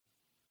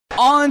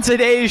On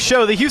today's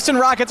show, the Houston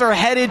Rockets are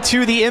headed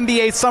to the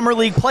NBA Summer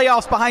League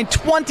playoffs behind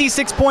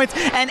 26 points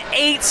and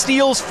 8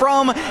 steals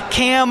from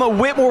Cam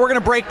Whitmore. We're going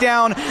to break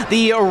down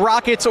the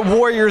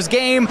Rockets-Warriors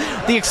game,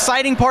 the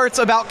exciting parts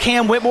about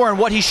Cam Whitmore and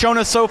what he's shown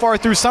us so far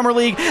through Summer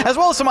League, as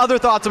well as some other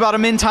thoughts about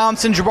Amin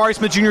Thompson, Jabari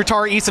Smith Jr.,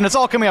 Tari Eason. It's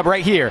all coming up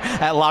right here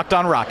at Locked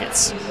On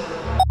Rockets.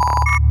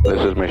 This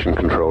is Mission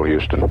Control,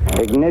 Houston.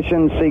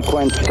 Ignition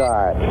sequence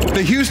start.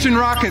 The Houston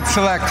Rockets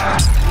select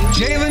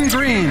Jalen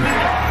Green,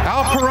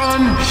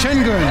 Alperon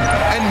Şengün,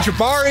 and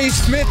Jabari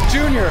Smith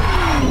Jr.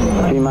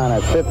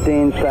 T-minus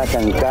 15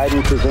 seconds.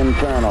 Guidance is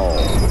internal.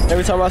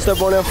 Every time I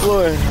step on that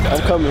floor, I'm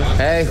coming.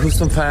 Hey,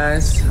 Houston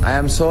fans, I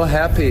am so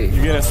happy.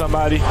 You're getting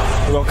somebody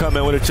who's going to come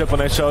in with a chip on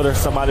their shoulder,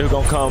 somebody who's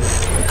going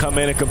to come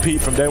in and compete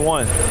from day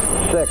one.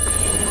 6,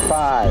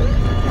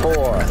 5,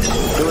 4,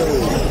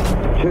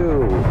 3,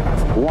 2,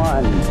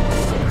 1.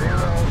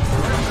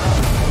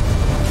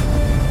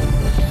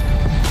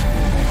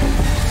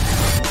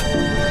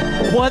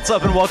 What's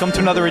up, and welcome to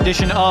another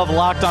edition of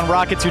Locked On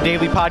Rockets, your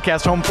daily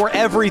podcast home for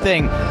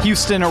everything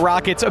Houston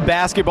Rockets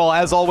basketball.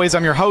 As always,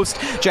 I'm your host,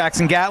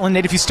 Jackson Gatlin,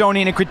 native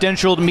Houstonian and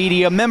credentialed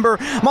media member.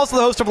 I'm also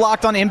the host of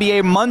Locked On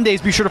NBA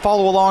Mondays. Be sure to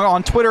follow along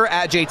on Twitter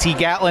at JT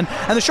Gatlin,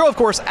 and the show, of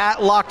course,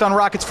 at Locked On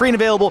Rockets, free and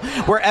available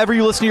wherever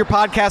you listen to your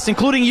podcasts,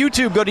 including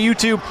YouTube. Go to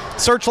YouTube,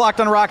 search Locked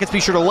On Rockets. Be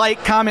sure to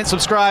like, comment,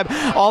 subscribe,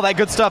 all that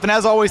good stuff. And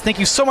as always, thank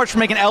you so much for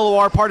making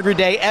LOR part of your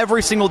day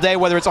every single day,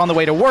 whether it's on the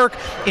way to work,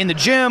 in the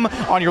gym,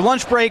 on your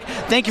lunch break.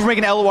 Thank you for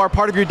making LOR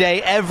part of your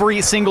day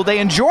every single day.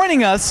 And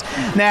joining us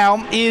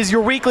now is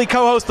your weekly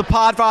co-host, the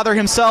Podfather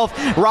himself,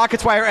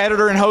 Rockets Wire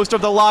editor and host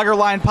of the Logger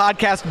Line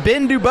podcast,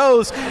 Ben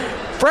Dubose,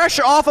 fresh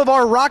off of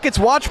our Rockets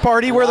watch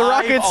party where the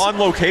Rockets...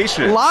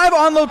 Live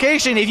on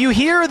location. If you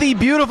hear the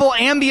beautiful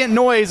ambient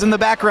noise in the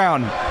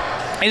background,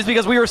 is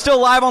because we were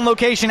still live on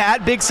location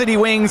at Big City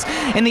Wings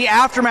in the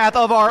aftermath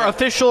of our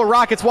official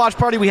Rockets watch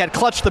party. We had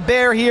Clutch the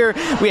Bear here.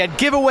 We had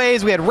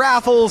giveaways. We had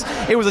raffles.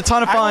 It was a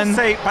ton of fun. I will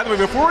say, by the way,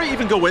 before we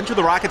even go into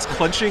the Rockets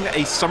clinching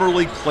a Summer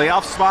League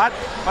playoff spot,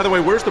 by the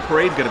way, where's the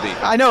parade going to be?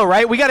 I know,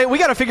 right? We got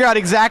to figure out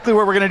exactly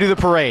where we're going to do the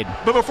parade.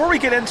 But before we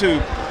get into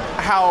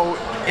how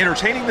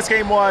entertaining this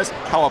game was,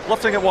 how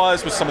uplifting it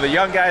was with some of the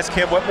young guys,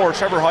 Cam Whitmore,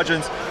 Trevor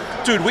Hudgens,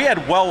 dude, we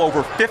had well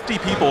over 50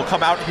 people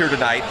come out here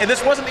tonight, and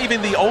this wasn't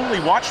even the only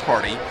watch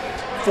party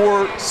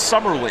for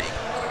Summer League.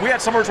 We had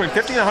somewhere between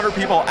 50 and 100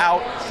 people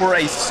out for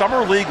a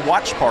Summer League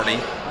watch party,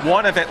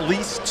 one of at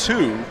least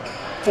two,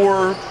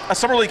 for a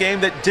Summer League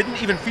game that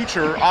didn't even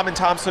feature Amin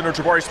Thompson or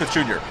Jabari Smith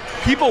Jr.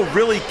 People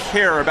really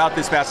care about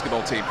this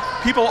basketball team.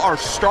 People are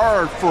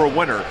starved for a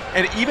winner,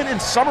 and even in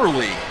Summer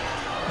League,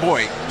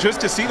 boy,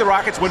 just to see the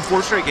Rockets win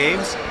 4 straight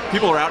games,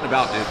 people are out and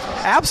about, dude.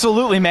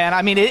 Absolutely, man.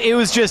 I mean, it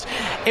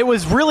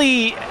was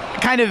really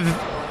kind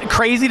of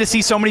crazy to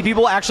see so many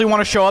people actually want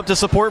to show up to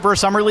support for a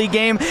Summer League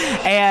game,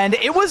 and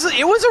it was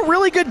a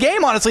really good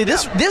game, honestly.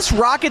 This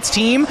Rockets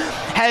team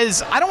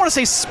has, I don't want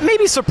to say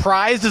maybe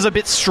surprised is a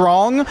bit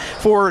strong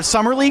for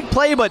Summer League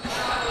play, but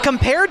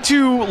compared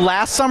to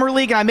last Summer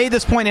League, and I made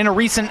this point in a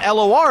recent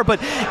LOR, but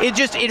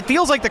it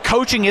feels like the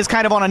coaching is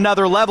kind of on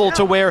another level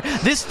to where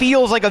this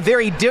feels like a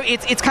very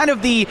it's kind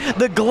of the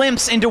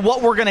glimpse into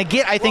what we're going to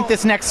get, I think,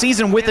 this next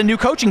season with the new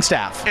coaching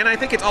staff. And I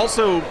think it's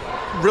also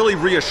really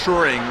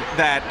reassuring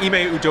that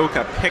Ime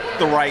Udoka picked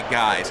the right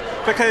guys,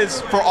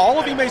 because for all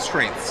of Ime's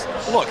strengths,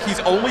 look, he's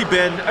only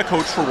been a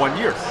coach for 1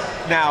 year.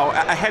 Now,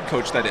 a head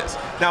coach, that is.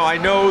 Now, I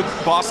know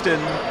Boston,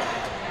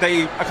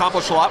 they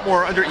accomplished a lot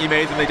more under Ime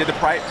than they did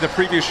the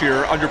previous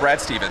year under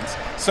Brad Stevens.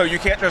 So you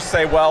can't just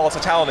say, well, it's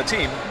a talented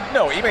team.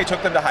 No, Ime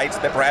took them to heights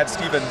that Brad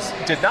Stevens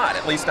did not,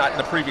 at least not in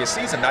the previous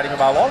season, not even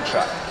by a long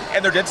shot.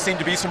 And there did seem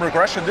to be some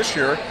regression this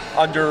year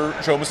under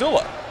Joe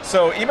Mazzulla.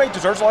 So Ime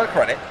deserves a lot of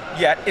credit,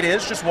 yet it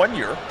is just 1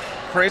 year.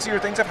 Crazier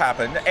things have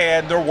happened,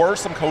 and there were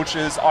some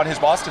coaches on his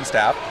Boston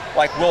staff,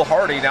 like Will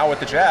Hardy, now with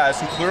the Jazz,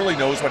 who clearly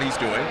knows what he's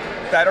doing,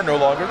 that are no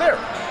longer there.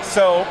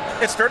 So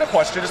it's fair to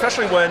question,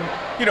 especially when,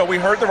 we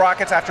heard the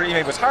Rockets after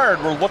Ime was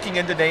hired were looking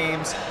into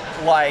names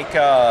like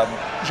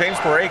James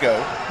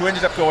Borrego, who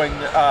ended up going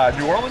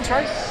New Orleans,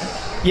 right?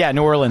 Yeah,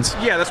 New Orleans.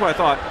 Yeah, that's what I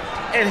thought.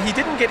 And he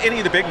didn't get any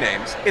of the big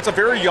names. It's a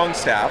very young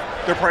staff.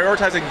 They're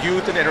prioritizing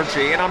youth and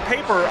energy, and on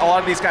paper, a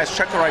lot of these guys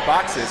check the right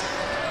boxes.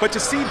 But to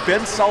see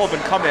Ben Sullivan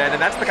come in,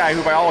 and that's the guy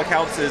who by all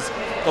accounts is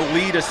the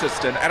lead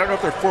assistant. I don't know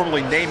if they're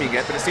formally naming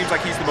it, but it seems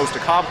like he's the most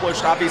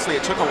accomplished. Obviously,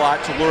 it took a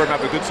lot to lure him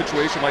out of a good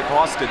situation like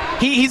Boston.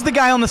 He's the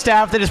guy on the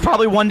staff that is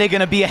probably one day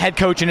going to be a head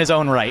coach in his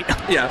own right.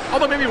 Yeah,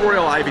 although maybe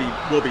Royal Ivy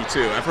will be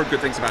too. I've heard good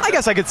things about him. I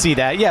guess I could see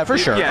that. Yeah, for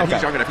sure. Yeah, okay.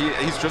 He's young enough.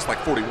 He's just like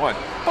 41.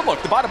 But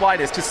look, the bottom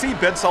line is to see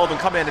Ben Sullivan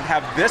come in and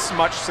have this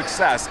much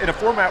success in a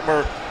format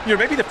where,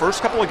 maybe the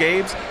first couple of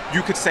games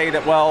you could say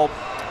that, well,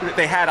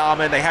 they had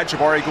Amin, they had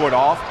Jabari going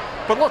off.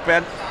 But look,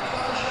 man,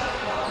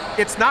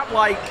 it's not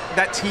like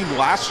that team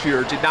last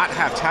year did not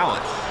have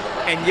talent,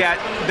 and yet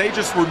they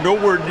just were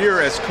nowhere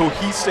near as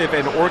cohesive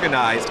and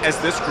organized as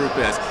this group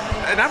is.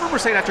 And I remember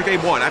saying after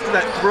game one, after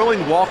that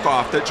thrilling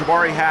walk-off that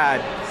Jabari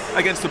had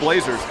against the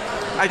Blazers,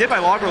 I did my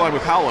logger line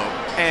with Paolo,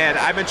 and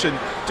I mentioned,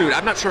 dude,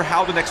 I'm not sure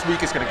how the next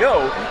week is going to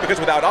go, because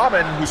without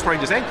Amon, who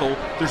sprained his ankle,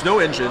 there's no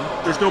engine,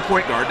 there's no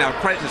point guard. Now,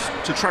 credit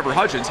to Trevor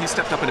Hudgens. He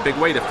stepped up in a big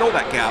way to fill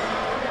that gap.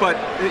 But,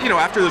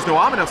 after there's no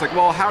Amon, I was like,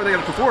 well, how are they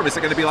going to perform? Is it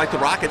going to be like the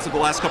Rockets of the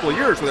last couple of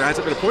years where there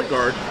hasn't been a point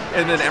guard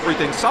and then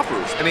everything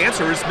suffers? And the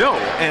answer is no.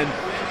 And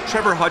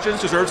Trevor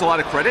Hudgens deserves a lot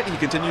of credit. He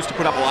continues to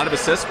put up a lot of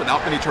assists without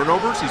many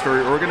turnovers. He's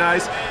very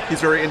organized. He's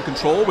very in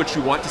control, which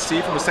you want to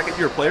see from a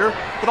second-year player.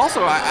 But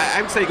also,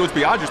 I would say it goes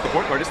beyond just the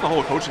point guard. It's the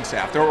whole coaching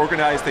staff. They're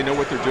organized. They know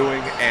what they're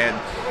doing. And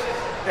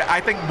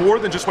I think more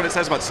than just what it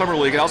says about Summer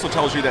League, it also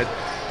tells you that,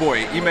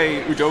 boy,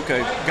 Ime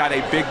Udoka got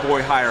a big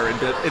boy hire in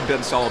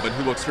Ben Sullivan,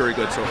 who looks very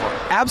good so far.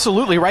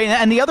 Absolutely, right.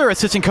 And the other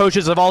assistant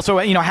coaches have also,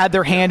 had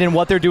their hand in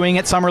what they're doing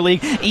at Summer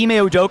League. Ime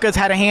Udoka's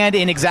had a hand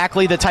in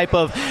exactly the type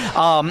of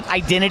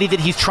identity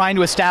that he's trying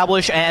to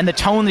establish and the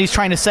tone that he's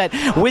trying to set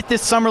with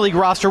this Summer League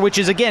roster, which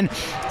is, again,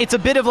 it's a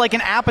bit of like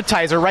an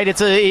appetizer, right?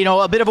 It's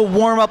a bit of a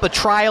warm-up, a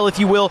trial, if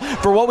you will,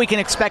 for what we can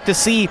expect to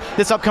see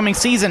this upcoming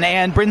season.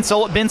 And Ben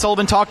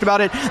Sullivan talked about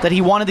it, that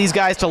he wanted these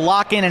guys to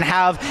lock in and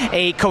have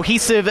a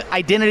cohesive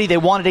identity. They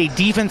wanted a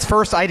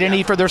defense-first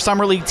identity for their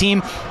Summer League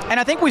team. And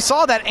I think we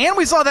saw that, and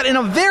we saw that in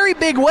a very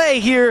big way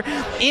here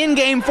in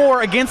Game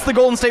 4 against the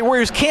Golden State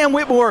Warriors. Cam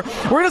Whitmore,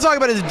 we're going to talk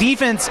about his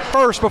defense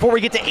first before we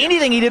get to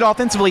anything he did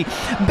offensively.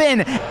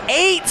 Ben,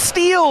 8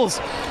 steals.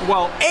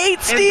 Well, 8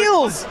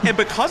 steals. And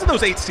because of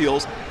those 8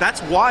 steals,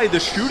 that's why the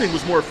shooting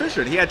was more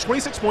efficient. He had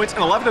 26 points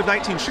and 11 of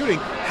 19 shooting.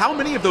 How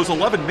many of those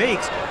 11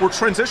 makes were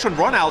transition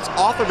runouts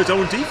off of his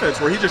own defense,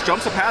 where he just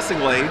jumps a passing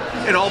lane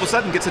and all of a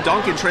sudden gets a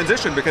dunk in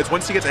transition, because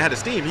once he gets ahead of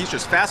steam, he's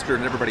just faster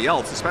than everybody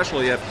else,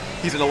 especially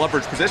if he's in a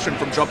leverage position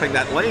from jumping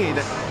that lane.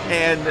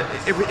 And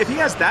if he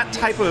has that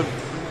type of,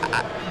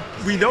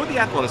 we know the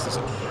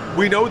athleticism,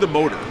 we know the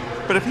motor,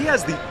 but if he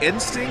has the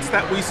instincts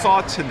that we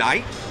saw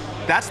tonight,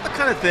 that's the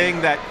kind of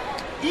thing that,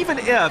 even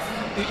if,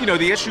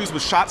 the issues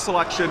with shot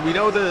selection, we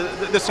know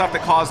the stuff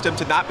that caused him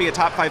to not be a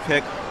top 5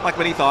 pick like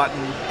many thought,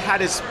 and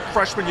had his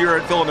freshman year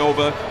at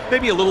Villanova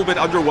maybe a little bit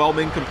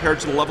underwhelming compared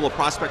to the level of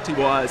prospect he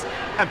was.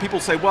 And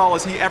people say, well,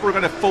 is he ever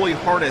going to fully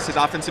harness his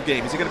offensive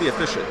game? Is he going to be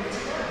efficient?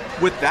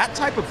 With that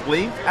type of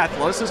length,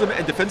 athleticism,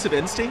 and defensive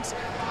instincts,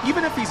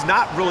 even if he's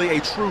not really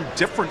a true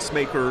difference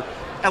maker,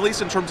 at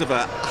least in terms of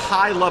a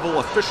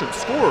high-level efficient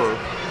scorer,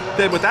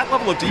 then with that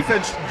level of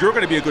defense, you're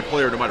going to be a good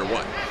player no matter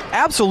what.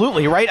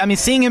 Absolutely, right? I mean,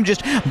 seeing him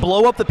just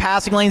blow up the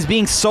passing lanes,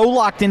 being so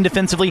locked in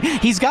defensively,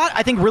 he's got,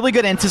 I think, really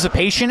good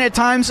anticipation at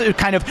times,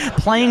 kind of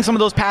playing some of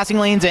those passing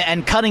lanes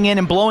and cutting in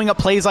and blowing up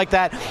plays like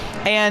that.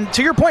 And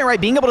to your point, right,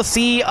 being able to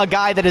see a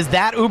guy that is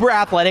that uber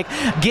athletic,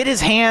 get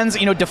his hands,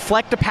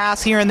 deflect a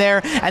pass here and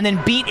there, and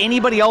then beat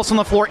anybody else on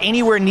the floor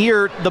anywhere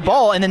near the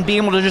ball, and then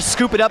being able to just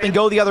scoop it up and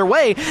go the other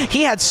way.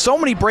 He had so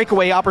many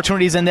breakaway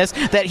opportunities in this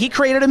that he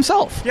created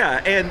himself.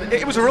 Yeah, and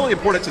it was really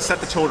important to set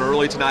the tone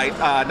early tonight.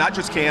 Not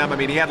just Cam. I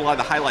mean, he had a lot of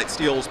the highlight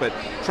steals, but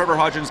Trevor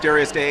Hudgens,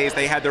 Darius Days,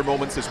 they had their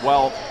moments as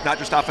well, not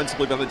just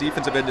offensively, but on the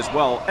defensive end as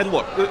well. And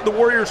look, the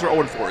Warriors are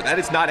 0-4. That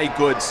is not a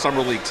good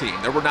Summer League team.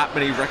 There were not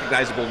many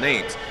recognizable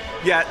names.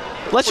 Yet,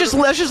 let's just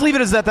leave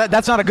it as that.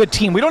 That's not a good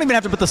team. We don't even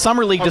have to put the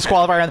Summer League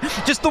disqualifier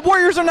on. Just the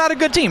Warriors are not a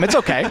good team. It's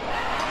okay.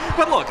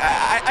 But look,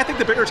 I think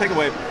the bigger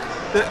takeaway,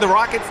 the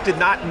Rockets did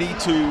not need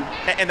to,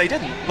 and they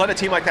didn't, let a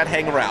team like that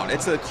hang around.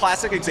 It's a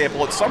classic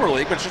example at Summer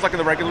League, but it's just like in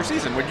the regular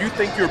season. When you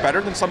think you're better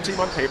than some team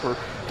on paper,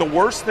 the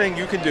worst thing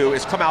you can do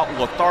is come out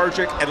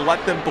lethargic and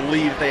let them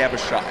believe they have a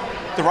shot.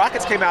 The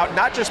Rockets came out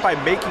not just by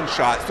making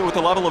shots, but with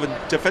the level of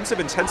defensive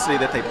intensity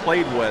that they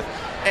played with.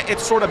 It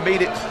sort of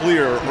made it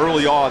clear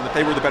early on that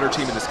they were the better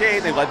team in this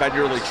game. They led by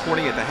nearly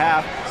 20 at the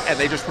half, and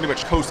they just pretty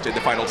much coasted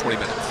the final 20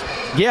 minutes.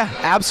 Yeah,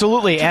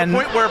 absolutely. To the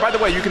point where, by the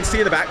way, you can see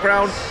in the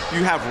background,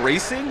 you have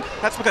racing.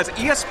 That's because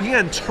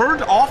ESPN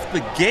turned off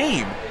the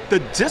game. The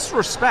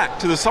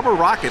disrespect to the Summer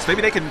Rockets.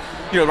 Maybe they can,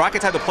 the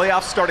Rockets have the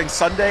playoffs starting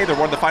Sunday. They're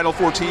one of the final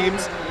 4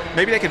 teams.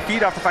 Maybe they can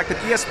feed off the fact that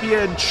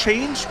ESPN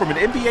changed from an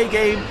NBA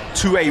game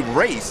to a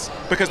race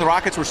because the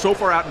Rockets were so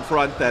far out in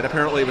front that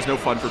apparently it was no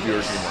fun for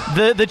viewers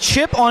anymore. The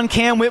chip on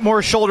Cam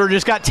Whitmore's shoulder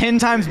just got 10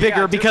 times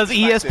bigger because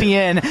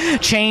ESPN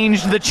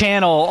changed the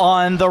channel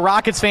on the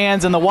Rockets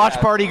fans and the watch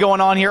party going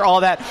on here,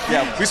 all that.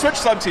 Yeah, we switched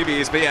some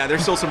TVs, but yeah,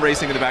 there's still some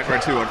racing in the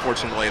background too,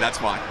 unfortunately. That's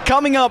fine.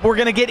 Coming up, we're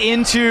going to get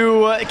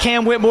into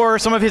Cam Whitmore,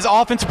 some of his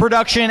offensive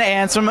production,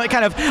 and some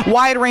kind of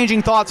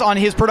wide-ranging thoughts on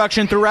his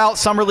production throughout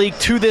Summer League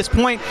to this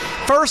point.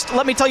 First,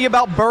 let me tell you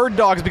about Bird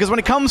Dogs, because when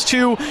it comes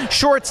to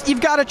shorts,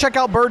 you've got to check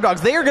out Bird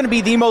Dogs. They are going to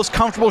be the most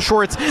comfortable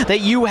shorts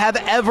that you have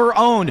ever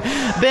owned.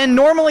 Ben,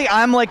 normally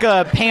I'm like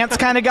a pants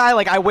kind of guy.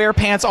 Like I wear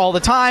pants all the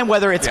time,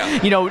 whether it's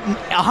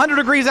 100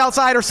 degrees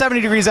outside or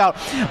 70 degrees out.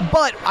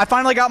 But I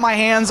finally got my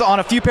hands on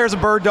a few pairs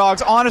of Bird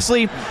Dogs.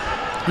 Honestly,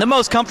 the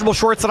most comfortable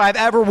shorts that I've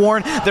ever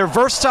worn. They're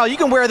versatile. You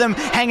can wear them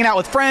hanging out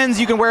with friends.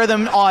 You can wear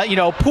them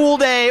on, pool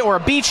day or a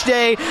beach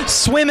day,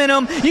 swim in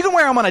them. You can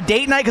wear them on a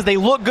date night because they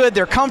look good.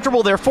 They're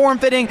comfortable. They're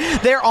form-fitting.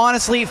 They're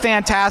honestly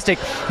fantastic.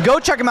 Go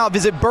check them out.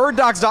 Visit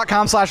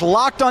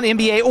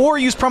birddogs.com/LockedOnNBA or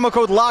use promo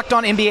code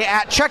LockedOnNBA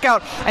at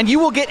checkout, and you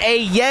will get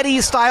a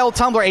Yeti-style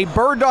tumbler, a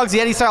Bird Dogs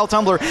Yeti-style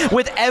tumbler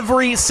with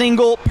every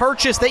single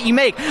purchase that you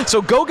make.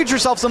 So go get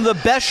yourself some of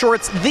the best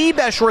shorts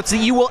that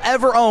you will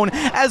ever own,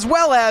 as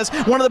well as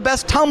one of the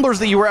best tumblers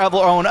that you will ever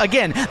own.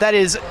 Again, that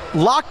is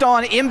Locked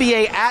On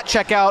NBA at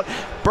checkout,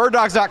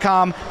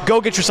 birddogs.com.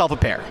 Go get yourself a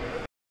pair.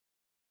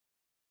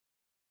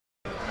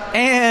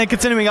 And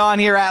continuing on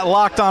here at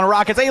Locked On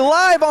Rockets, a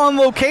live on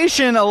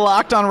location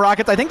Locked On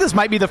Rockets. I think this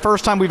might be the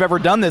first time we've ever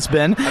done this,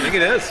 Ben. I think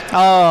it is.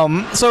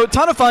 So a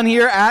ton of fun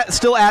here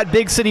still at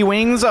Big City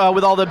Wings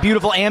with all the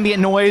beautiful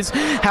ambient noise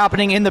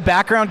happening in the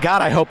background.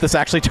 God, I hope this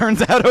actually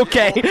turns out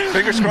okay.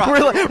 Fingers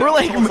crossed.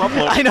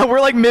 We're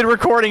like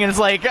mid-recording, and it's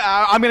like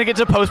I'm gonna get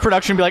to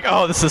post-production and be like,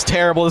 oh, this is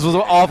terrible. This was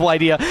an awful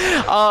idea.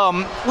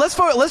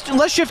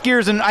 Let's shift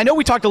gears, and I know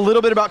we talked a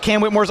little bit about Cam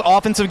Whitmore's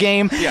offensive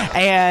game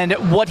and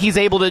what he's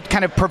able to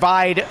kind of provide,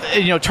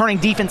 turning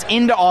defense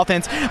into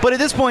offense. But at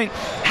this point,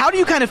 how do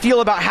you kind of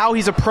feel about how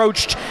he's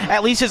approached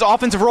at least his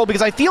offensive role?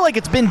 Because I feel like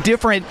it's been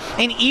different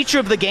in each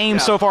of the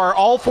games so far.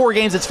 All 4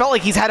 games, it's felt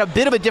like he's had a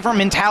bit of a different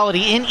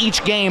mentality in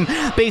each game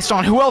based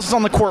on who else is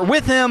on the court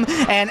with him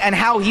and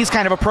how he's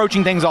kind of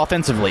approaching things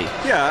offensively.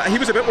 Yeah, he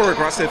was a bit more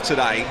aggressive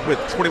tonight with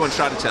 21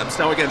 shot attempts.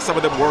 Now, again, some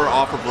of them were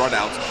off of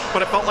runouts,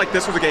 but it felt like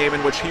this was a game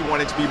in which he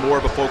wanted to be more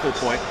of a focal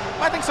point.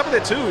 I think some of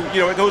it, too,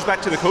 it goes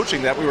back to the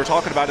coaching that we were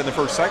talking about in the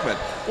first segment.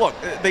 Look,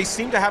 they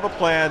seem to have a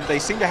plan. They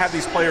seem to have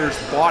these players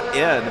bought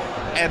in.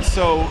 And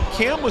so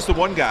Cam was the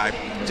one guy,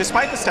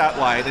 despite the stat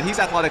line, and he's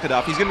athletic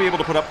enough, he's going to be able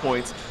to put up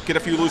points, get a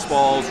few loose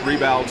balls,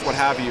 rebounds, what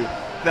have you,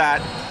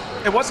 that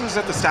it wasn't as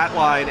if the stat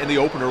line and the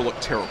opener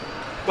looked terrible.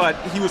 But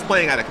he was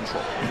playing out of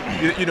control.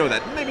 You know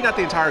that. Maybe not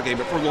the entire game,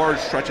 but for large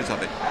stretches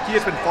of it. He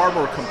has been far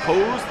more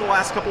composed the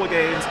last couple of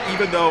games,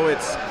 even though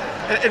it's,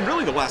 and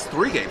really the last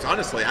 3 games,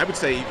 honestly. I would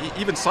say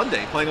even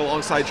Sunday, playing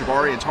alongside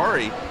Jabari and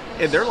Tari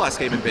in their last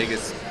game in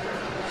Vegas,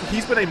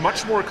 he's been a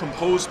much more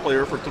composed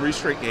player for 3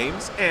 straight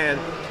games. And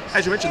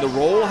as you mentioned, the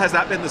role has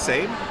not been the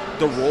same.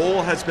 The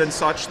role has been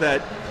such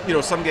that,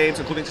 some games,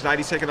 including tonight,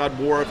 he's taken on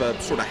more of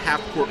a sort of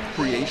half-court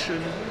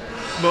creation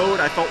mode.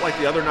 I felt like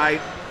the other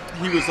night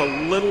he was a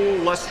little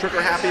less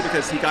trigger happy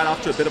because he got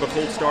off to a bit of a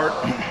cold start.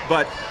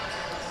 But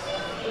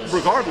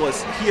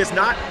regardless, he has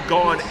not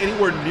gone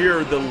anywhere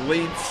near the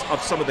lengths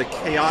of some of the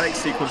chaotic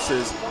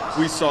sequences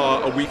we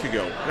saw a week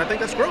ago. And I think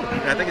that's growth.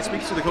 And I think it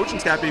speaks to the coaching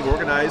staff being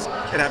organized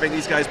and having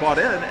these guys bought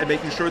in and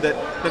making sure that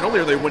not only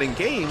are they winning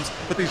games,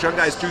 but these young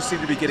guys do seem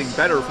to be getting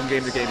better from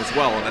game to game as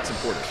well, and that's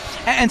important.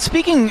 And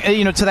speaking,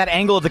 to that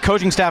angle of the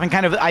coaching staff and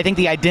kind of, I think,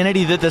 the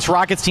identity that this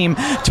Rockets team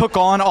took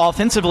on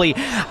offensively,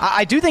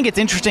 I do think it's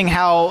interesting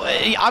how,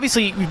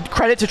 obviously,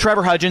 credit to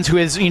Trevor Hudgens, who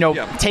has,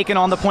 taken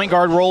on the point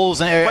guard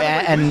roles.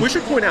 And we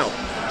should point out,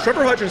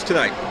 Trevor Hudgens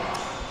tonight,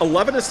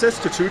 11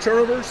 assists to 2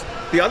 turnovers.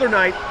 The other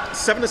night,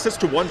 7 assists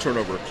to 1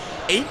 turnover.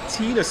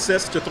 18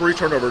 assists to 3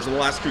 turnovers in the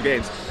last 2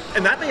 games.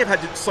 And that may have had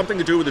something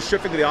to do with the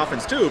shifting of the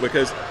offense, too,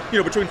 because,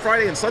 between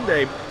Friday and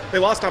Sunday, they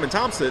lost Tom and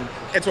Thompson,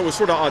 and so it was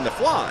sort of on the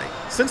fly.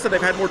 Since then,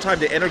 they've had more time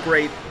to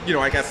integrate,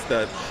 I guess,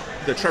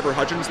 the Trevor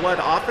Hudgens-led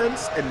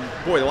offense. And,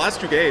 boy, the last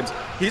 2 games,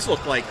 he's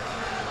looked like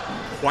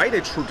quite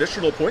a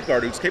traditional point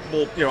guard who's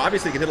capable,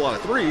 obviously he can hit a lot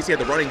of threes. He had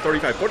the running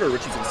 35-footer,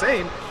 which was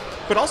insane.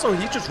 But also,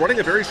 he's just running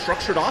a very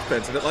structured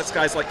offense, and it lets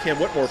guys like Cam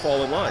Whitmore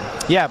fall in line.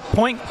 Yeah,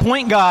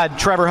 point guard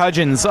Trevor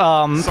Hudgens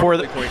for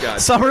the point guard.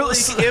 Summer League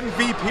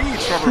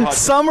MVP Trevor Hudgens.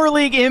 Summer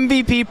League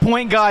MVP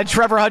point guard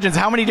Trevor Hudgens.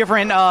 How many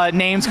different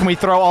names can we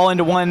throw all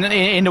into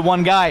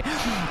one guy?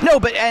 No,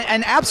 but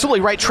and absolutely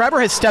right. Trevor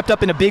has stepped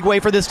up in a big way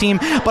for this team.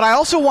 But I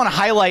also want to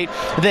highlight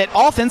that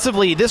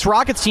offensively, this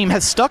Rockets team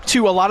has stuck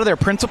to a lot of their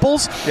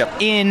principles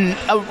in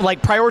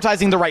like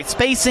prioritizing the right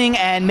spacing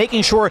and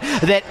making sure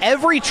that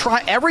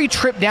every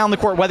trip down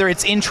the court, whether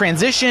it's in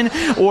transition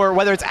or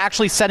whether it's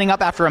actually setting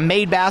up after a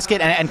made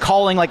basket and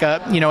calling like a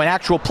an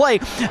actual play,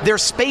 their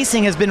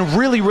spacing has been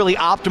really, really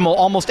optimal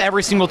almost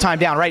every single time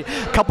down. Right,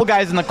 a couple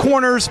guys in the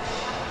corners,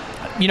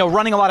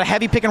 running a lot of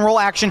heavy pick and roll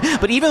action,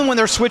 but even when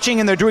they're switching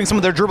and they're doing some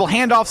of their dribble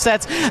handoff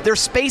sets, their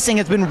spacing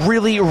has been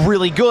really,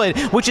 really good,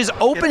 which is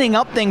opening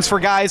up things for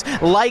guys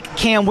like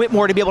Cam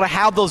Whitmore to be able to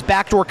have those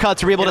backdoor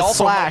cuts or be able to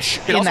slash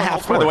in the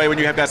half court. By the way, when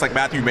you have guys like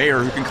Matthew Mayer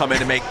who can come in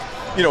and make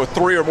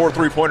 3 or more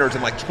 3-pointers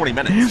in like 20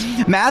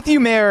 minutes. Matthew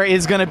Mayer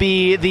is going to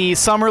be the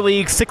Summer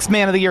League 6th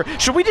Man of the Year.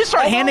 Should we just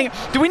start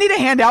do we need to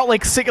hand out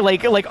like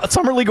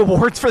Summer League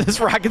awards for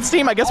this Rockets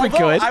team? I guess we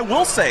could. I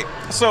will say,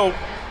 so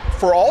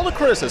for all the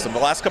criticism the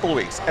last couple of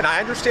weeks, and I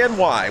understand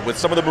why, with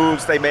some of the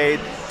moves they made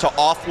to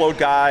offload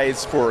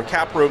guys for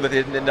cap room that they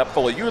didn't end up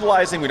fully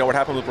utilizing. We know what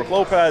happened with Brook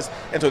Lopez,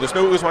 and so there's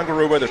no Usman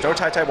Garuba, there's no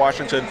Ty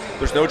Washington,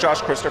 there's no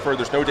Josh Christopher,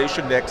 there's no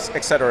Daishen Nix,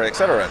 et cetera, et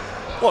cetera.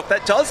 Look,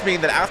 that does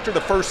mean that after the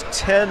first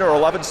 10 or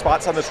 11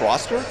 spots on this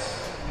roster,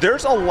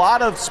 there's a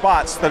lot of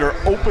spots that are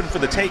open for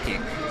the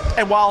taking.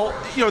 And while,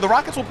 the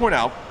Rockets will point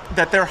out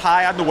that they're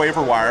high on the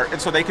waiver wire,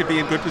 and so they could be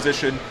in good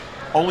position,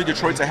 only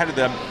Detroit's ahead of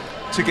them,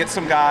 to get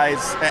some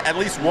guys, at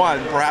least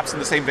one, perhaps in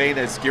the same vein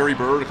as Gary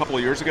Bird a couple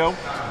of years ago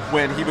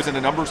when he was in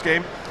a numbers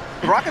game.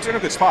 The Rockets are in a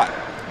good spot.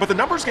 But the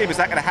numbers game is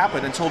not going to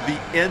happen until the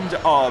end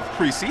of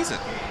preseason,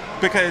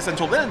 because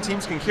until then,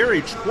 teams can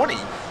carry 20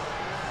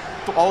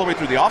 all the way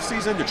through the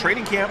offseason, to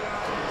training camp,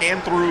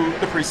 and through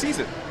the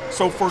preseason.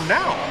 So for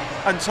now,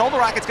 until the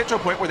Rockets get to a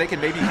point where they can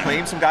maybe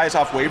claim some guys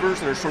off waivers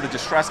that are sort of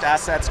distressed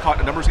assets caught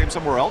in a numbers game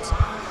somewhere else,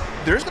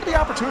 there's going to be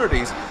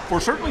opportunities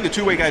for certainly the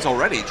two-way guys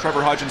already,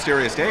 Trevor Hudgens,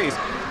 Darius Days,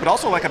 but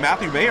also like a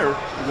Matthew Mayer.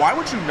 Why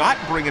would you not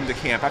bring him to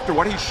camp after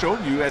what he's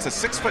shown you as a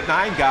 6'9"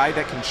 guy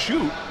that can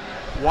shoot?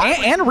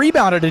 And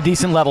rebound at a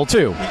decent level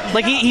too.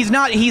 Like he's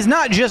not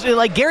just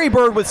like Gary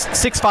Bird was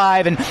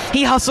 6'5", and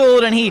he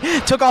hustled and he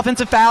took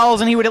offensive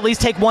fouls and he would at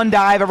least take one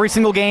dive every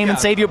single game and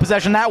save you a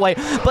possession that way.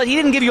 But he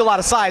didn't give you a lot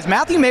of size.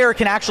 Matthew Mayer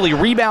can actually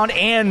rebound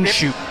and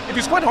shoot. If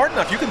you squint hard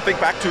enough, you can think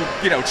back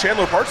to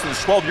Chandler Parsons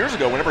 12 years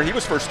ago, whenever he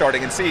was first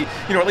starting, and see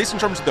at least in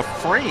terms of the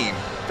frame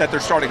that they're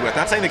starting with.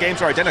 Not saying the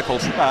games are identical.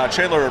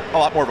 Chandler a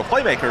lot more of a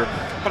playmaker,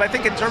 but I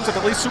think in terms of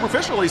at least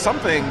superficially some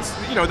things,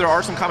 there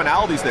are some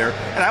commonalities there.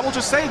 And I will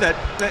just say that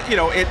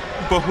it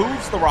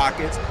behooves the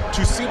Rockets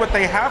to see what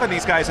they have in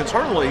these guys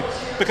internally,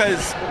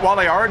 because while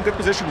they are in good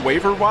position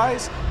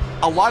waiver-wise,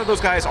 a lot of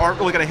those guys aren't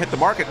really going to hit the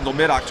market until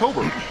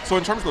mid-October. So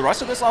in terms of the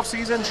rest of this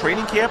offseason,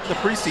 training camp, the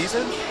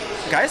preseason,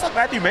 guys like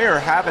Matthew Mayer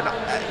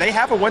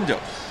have a window.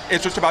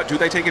 It's just about, do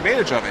they take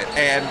advantage of it?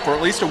 And for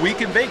at least a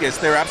week in Vegas,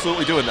 they're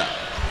absolutely doing that.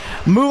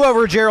 Move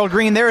over, Gerald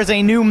Green. There is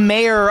a new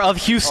mayor of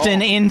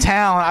Houston in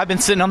town. I've been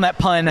sitting on that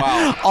pun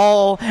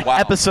all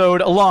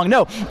episode long.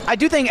 No, I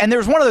do think, and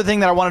there's one other thing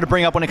that I wanted to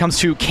bring up when it comes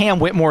to Cam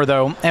Whitmore,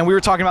 though, and we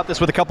were talking about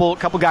this with a couple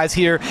guys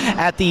here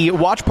at the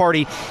watch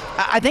party.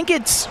 I think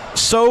it's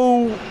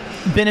so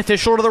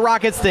beneficial to the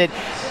Rockets that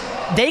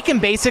they can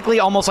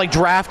basically almost like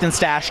draft and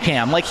stash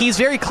Cam. Like, he's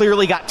very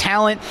clearly got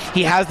talent.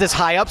 He has this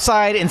high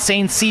upside,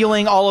 insane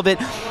ceiling, all of it.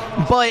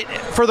 But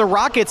for the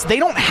Rockets,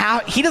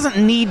 he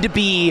doesn't need to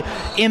be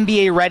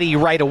NBA ready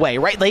right away,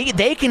 right?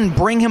 They can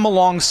bring him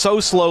along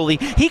so slowly.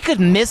 He could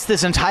miss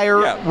this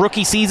entire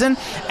rookie season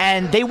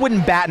and they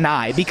wouldn't bat an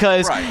eye,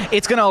 because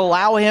it's going to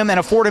allow him and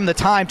afford him the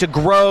time to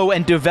grow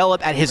and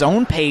develop at his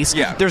own pace.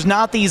 Yeah. There's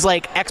not these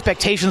like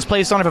expectations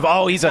placed on him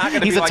of, he's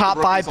a top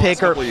 5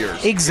 pick.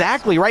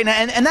 Exactly, right?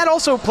 And that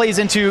also plays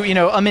into,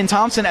 Amin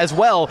Thompson as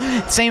well.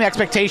 Same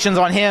expectations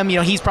on him.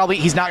 He's not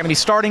going to be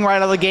starting right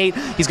out of the gate.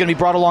 He's going to be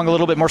brought along a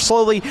little bit more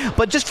slowly.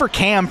 But just for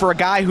Cam, for a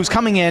guy who's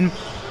coming in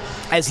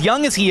as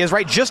young as he is,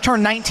 right, just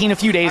turned 19 a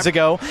few days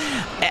ago,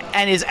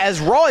 and is as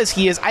raw as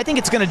he is, I think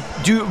it's going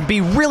to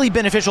be really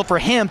beneficial for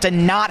him to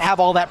not have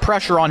all that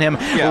pressure on him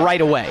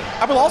right away.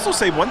 I will also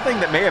say one thing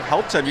that may have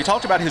helped him. You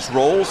talked about his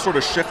role sort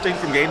of shifting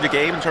from game to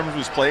game in terms of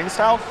his playing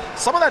style.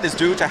 Some of that is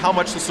due to how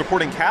much the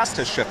supporting cast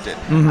has shifted.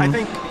 Mm-hmm. I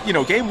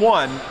think, game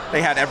one,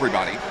 they had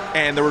everybody,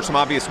 and there were some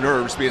obvious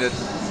nerves, being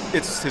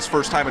it's his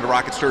first time in a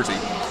Rockets jersey.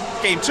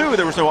 Game two,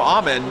 there was no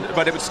Amin,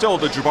 but it was still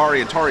the Jabari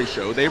and Tari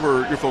show. They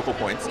were your focal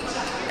points.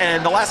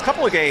 And the last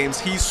couple of games,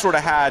 he's sort of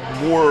had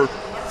more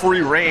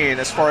free reign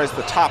as far as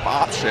the top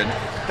option.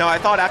 Now, I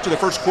thought after the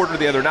first quarter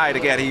the other night,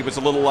 again, he was a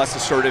little less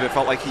assertive. It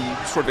felt like he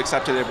sort of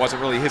accepted it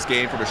wasn't really his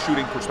game from a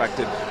shooting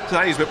perspective.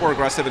 Tonight he's a bit more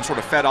aggressive and sort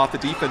of fed off the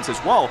defense as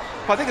well.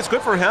 But I think it's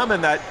good for him in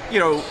that,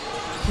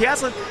 he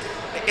hasn't,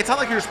 it's not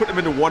like you're just putting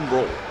him into one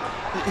role.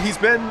 He's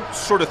been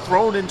sort of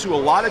thrown into a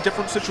lot of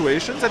different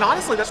situations, and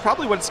honestly, that's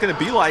probably what it's going to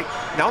be like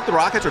now that the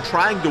Rockets are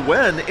trying to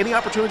win. Any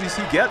opportunities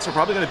he gets are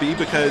probably going to be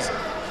because,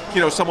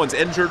 someone's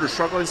injured or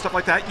struggling and stuff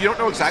like that. You don't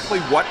know exactly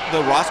what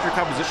the roster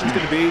composition is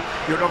going to be. You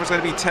don't know if it's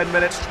going to be 10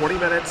 minutes, 20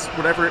 minutes,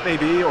 whatever it may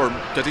be, or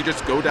does he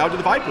just go down to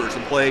the Vipers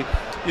and play,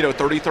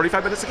 30,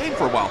 35 minutes a game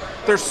for a while.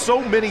 There's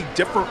so many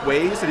different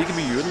ways that he can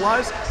be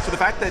utilized, so the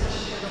fact that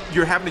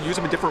you're having to use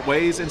him in different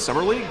ways in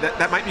Summer League,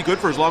 that might be good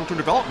for his long-term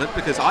development,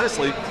 because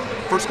honestly,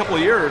 first couple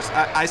of years,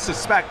 I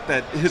suspect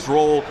that his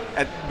role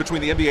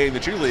between the NBA and the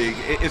G League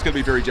is going to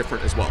be very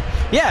different as well.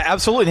 Yeah,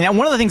 absolutely. Now,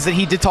 one of the things that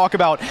he did talk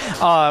about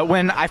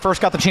when I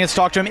first got the chance to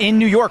talk to him in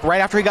New York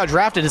right after he got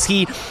drafted is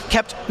he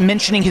kept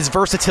mentioning his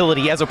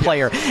versatility as a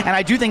player. And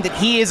I do think that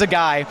he is a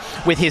guy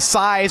with his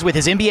size, with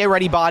his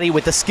NBA-ready body,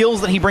 with the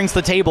skills that he brings to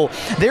the table.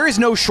 There is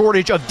no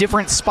shortage of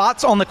different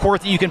spots on the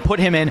court that you can put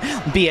him in,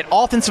 be it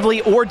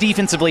offensively or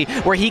defensively,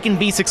 where he can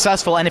be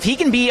successful. And if he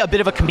can be a bit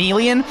of a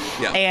chameleon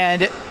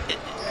and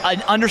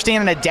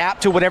understand and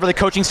adapt to whatever the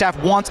coaching staff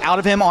wants out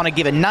of him on a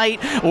given night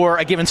or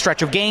a given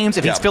stretch of games,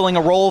 if he's filling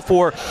a role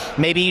for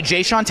maybe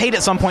Jayshawn Tate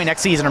at some point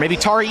next season, or maybe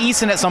Tari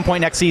Eason at some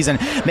point next season,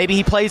 maybe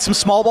he plays some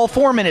small ball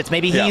 4 minutes,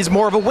 maybe he's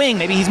more of a wing,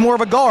 maybe he's more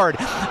of a guard.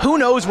 Who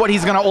knows what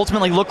he's going to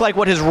ultimately look like,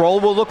 what his role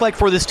will look like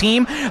for this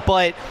team,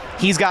 but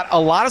He's got a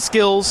lot of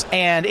skills,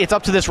 and it's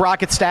up to this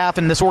Rocket staff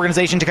and this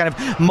organization to kind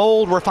of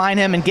mold, refine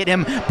him, and get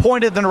him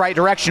pointed in the right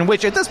direction,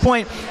 which at this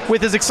point,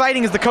 with as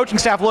exciting as the coaching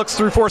staff looks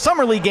through 4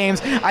 Summer League games,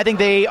 I think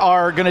they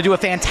are going to do a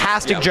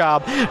fantastic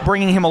job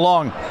bringing him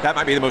along. That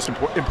might be the most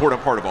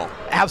important part of all.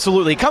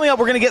 Absolutely. Coming up,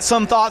 we're going to get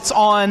some thoughts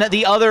on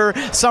the other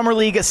Summer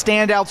League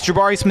standouts,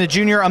 Jabari Smith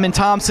Jr., Amin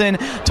Thompson,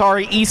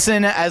 Tari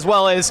Eason, as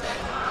well as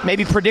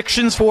maybe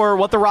predictions for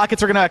what the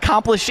Rockets are going to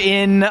accomplish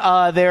in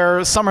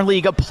their Summer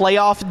League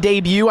playoff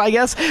debut, I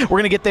guess. We're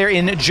going to get there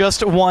in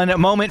just one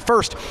moment.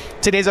 First,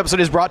 today's episode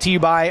is brought to you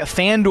by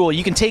FanDuel.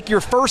 You can take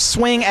your first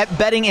swing at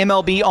betting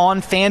MLB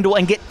on FanDuel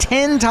and get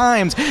 10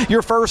 times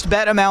your first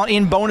bet amount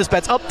in bonus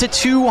bets, up to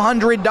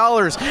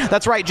 $200.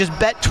 That's right, just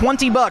bet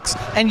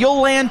 $20 and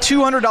you'll land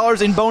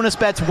 $200 in bonus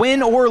bets,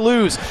 win or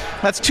lose.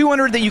 That's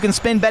 $200 that you can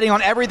spend betting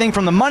on everything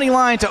from the money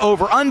line to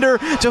over-under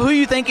to who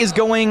you think is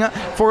going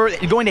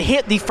to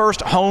hit the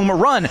first home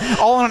run,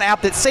 all on an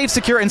app that's safe,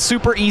 secure, and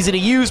super easy to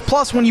use.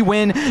 Plus, when you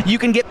win, you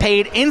can get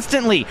paid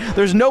instantly.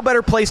 There's no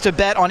better place to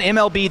bet on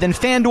MLB than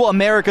FanDuel,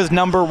 America's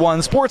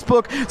 #1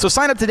 sportsbook. So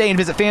sign up today and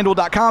visit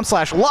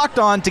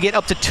FanDuel.com/lockedon to get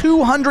up to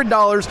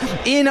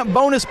 $200 in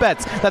bonus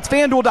bets. That's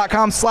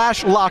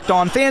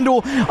FanDuel.com/lockedon.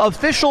 FanDuel,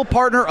 official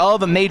partner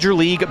of Major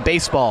League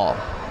Baseball.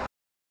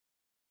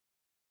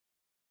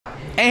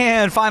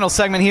 And final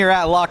segment here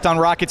at Locked On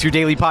Rockets, your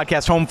daily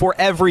podcast home for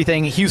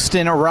everything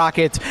Houston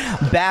Rockets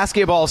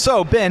basketball.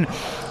 So, Ben,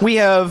 we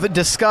have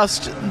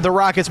discussed the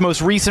Rockets'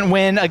 most recent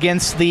win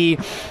against the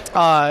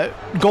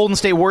Golden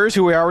State Warriors,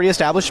 who we already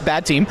established,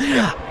 bad team.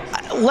 Yeah.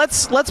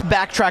 Let's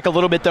backtrack a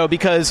little bit, though,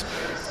 because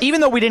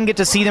even though we didn't get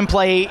to see them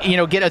play,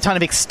 get a ton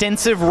of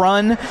extensive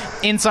run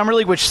in Summer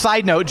League, which,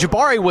 side note,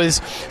 Jabari was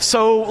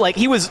so,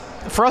 he was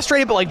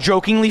frustrated, but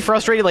jokingly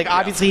frustrated.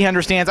 Obviously he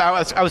understands.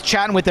 I was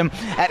chatting with him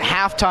at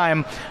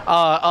halftime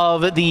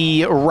of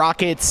the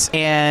Rockets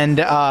and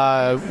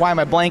why am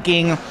I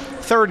blanking?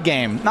 Third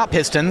game, not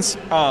Pistons.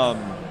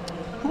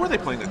 Who were they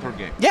playing that third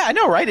game? Yeah, I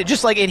know, right? It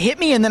just it hit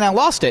me and then I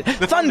lost it.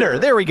 The Thunder.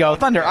 There we go.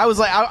 Thunder. I was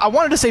I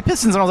wanted to say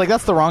Pistons and I was like,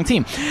 that's the wrong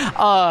team.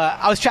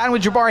 I was chatting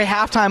with Jabari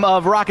halftime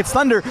of Rockets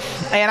Thunder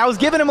and I was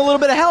giving him a little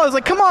bit of hell. I was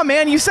like, come on,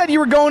 man. You said you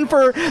were going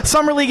for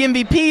Summer League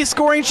MVP,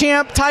 scoring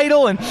champ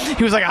title. And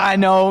he was like, I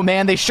know,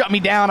 man. They shut me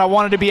down. I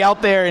wanted to be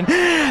out there.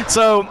 And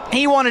so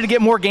he wanted to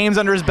get more games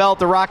under his belt.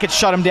 The Rockets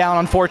shut him down,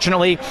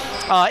 unfortunately.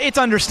 It's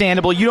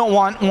understandable. You don't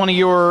want one of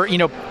your,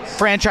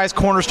 franchise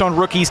cornerstone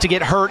rookies to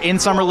get hurt in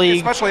Summer League.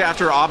 Especially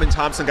after Amin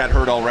Thompson got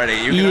hurt already.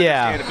 You can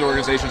understand if the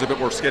organization's a bit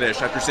more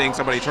skittish after seeing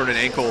somebody turn an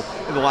ankle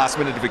in the last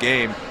minute of a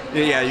game.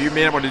 Yeah, you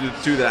may not want to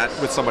do that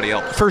with somebody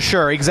else. For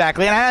sure,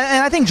 exactly. And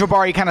I think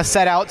Jabari kind of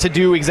set out to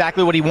do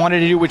exactly what he wanted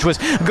to do, which was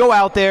go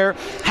out there,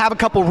 have a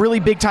couple really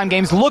big-time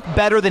games, look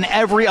better than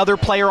every other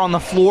player on the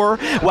floor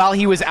while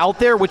he was out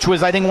there, which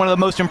was, I think, one of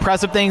the most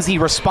impressive things. He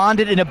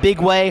responded in a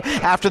big way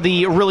after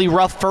the really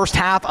rough first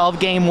half of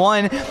Game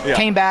 1,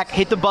 came back,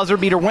 hit the buzzer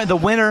beater, went the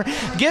winner.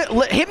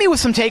 Hit me with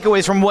some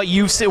takeaways from what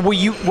you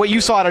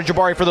saw out of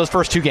Jabari for those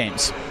first 2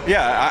 games.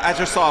 Yeah, I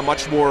just saw a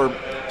much more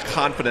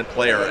confident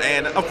player,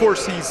 and of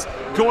course he's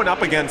going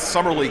up against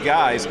Summer League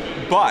guys,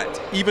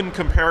 but even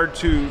compared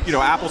to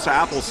apples to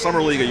apples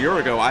Summer League a year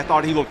ago, I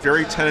thought he looked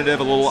very tentative,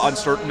 a little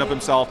uncertain of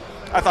himself.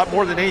 I thought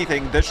more than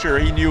anything this year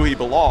he knew he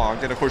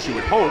belonged, and of course you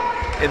would hope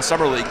in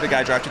Summer League the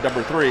guy drafted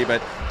number 3,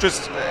 but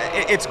just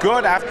it's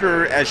good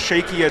after as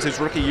shaky as his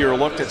rookie year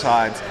looked at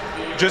times,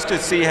 just to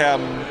see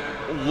him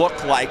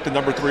look like the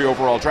number 3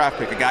 overall draft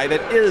pick, a guy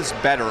that is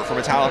better from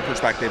a talent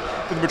perspective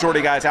than the majority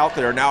of guys out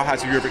there, now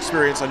has a year of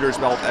experience under his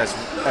belt as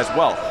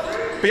well.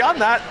 Beyond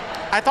that,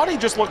 I thought he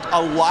just looked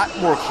a lot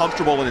more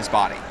comfortable in his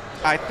body.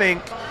 I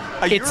think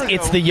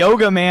it's the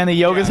yoga, man. The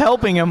yoga's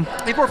helping him.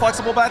 He's more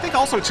flexible, but I think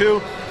also, too,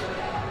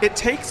 it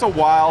takes a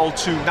while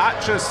to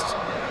not just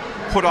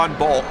put on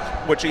bulk,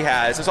 which he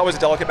has. It's always a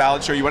delicate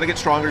balance. Sure, you want to get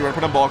stronger, you want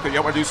to put on bulk, but you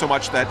don't want to do so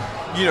much that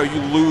you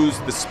lose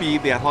the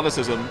speed, the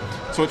athleticism.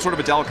 So it's sort of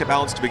a delicate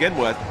balance to begin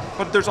with.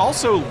 But there's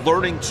also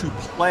learning to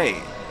play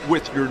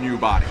with your new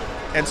body.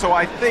 And so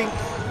I think,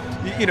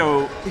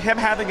 him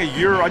having a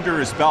year under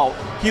his belt,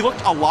 he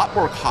looked a lot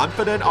more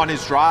confident on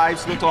his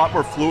drives, he looked a lot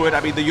more fluid. I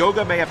mean, the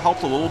yoga may have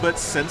helped a little bit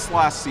since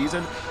last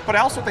season, but I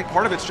also think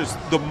part of it's just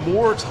the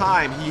more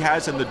time he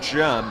has in the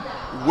gym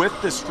with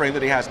the strength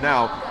that he has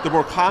now, the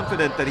more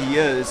confident that he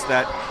is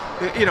that,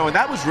 and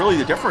that was really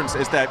the difference,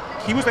 is that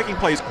he was making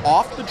plays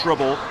off the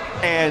dribble.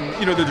 And,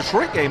 the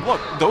Detroit game,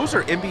 look, those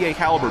are NBA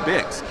caliber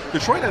bigs.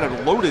 Detroit had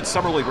a loaded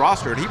Summer League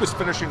roster, and he was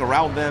finishing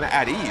around them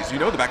at ease. The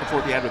back and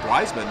forth he had with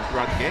Wiseman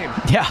throughout the game.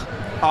 Yeah.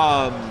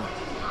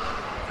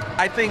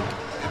 I think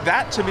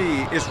that, to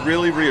me, is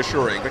really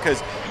reassuring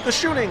because the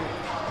shooting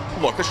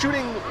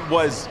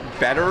was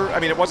better. I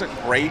mean, it wasn't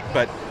great,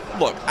 but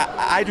look,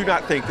 I do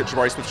not think that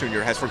Jabari Smith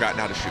Jr. has forgotten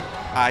how to shoot.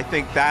 I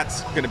think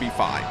that's going to be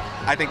fine.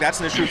 I think that's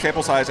an issue of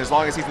sample size. As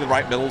long as he's in the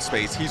right middle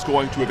space, he's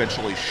going to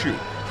eventually shoot.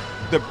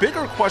 The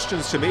bigger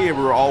questions to me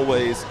were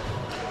always,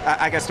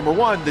 I guess, number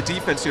one, the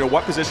defense.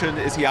 What position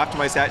is he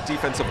optimized at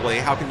defensively?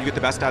 How can you get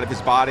the best out of his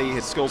body,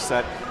 his skill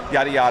set,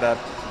 yada, yada.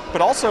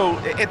 but also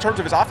in terms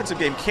of his offensive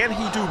game, can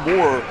he do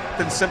more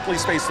than simply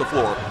space the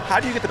floor? How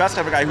do you get the best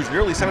out of a guy who's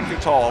nearly 7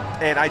 feet tall,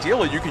 and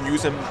ideally you can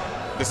use him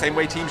the same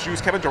way teams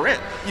use Kevin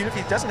Durant? Even if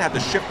he doesn't have the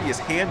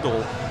shiftiest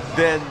handle,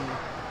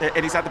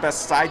 and he's not the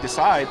best side to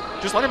side,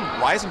 just let him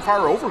rise and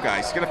fire over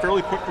guys. He's got a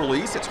fairly quick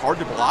release. It's hard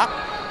to block.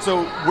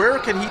 So where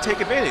can he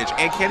take advantage?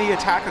 And can he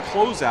attack a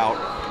closeout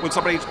when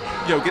somebody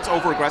gets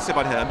over aggressive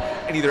on him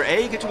and either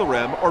A, get to the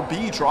rim, or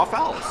B, draw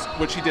fouls,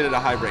 which he did at a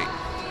high rate.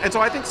 And so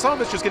I think some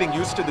of it's just getting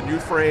used to the new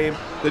frame,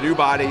 the new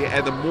body,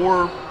 and the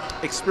more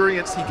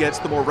experience he gets,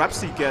 the more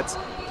reps he gets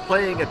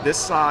playing at this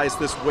size,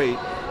 this weight,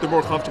 the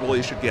more comfortable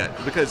he should get.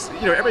 Because,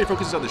 everybody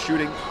focuses on the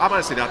shooting. I'm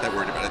honestly not that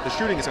worried about it. The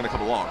shooting is going to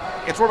come along.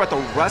 It's more about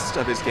the rest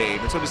of his game.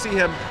 And so to see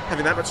him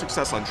having that much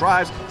success on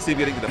drives, see him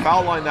getting to the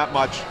foul line that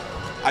much,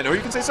 I know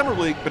you can say Summer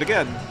League, but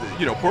again,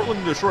 Portland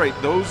and Detroit,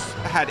 those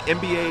teams had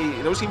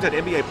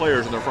NBA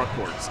players in their front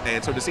courts.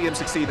 And so to see him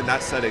succeed in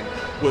that setting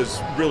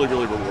was really,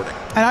 really rewarding.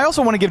 And I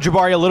also want to give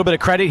Jabari a little bit of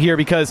credit here,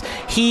 because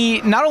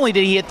he not only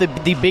did he hit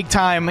the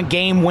big-time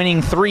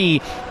game-winning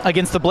 3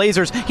 against the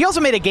Blazers, he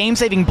also made a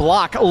game-saving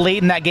block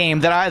late in that game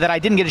that I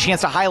didn't get a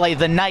chance to highlight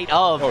the night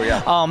of. Oh, yeah.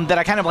 That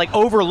I kind of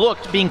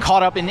overlooked, being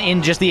caught up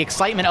in just the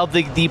excitement of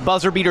the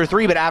buzzer-beater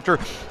 3. But after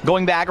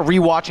going back,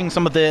 rewatching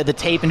some of the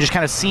tape and just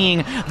kind of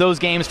seeing those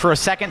games for a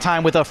second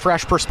time with a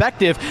fresh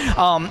perspective,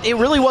 it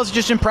really was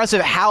just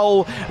impressive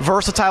how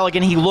versatile,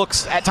 again, he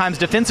looks at times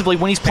defensively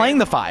when he's playing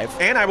the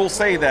 5. And I will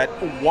say that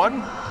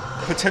one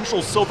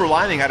potential silver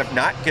lining out of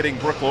not getting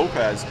Brook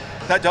Lopez,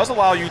 that does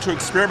allow you to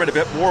experiment a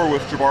bit more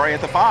with Jabari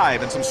at the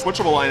 5 and some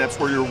switchable lineups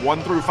where you're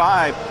 1 through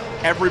 5.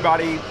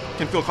 Everybody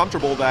can feel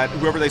comfortable that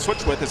whoever they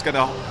switch with is going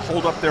to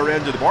hold up their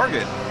end of the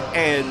bargain.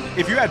 And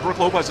if you had Brook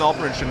Lopez and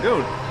Alperen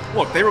Sengun,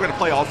 look, they were going to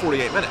play all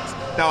 48 minutes.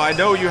 Now, I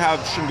know you have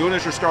Sengun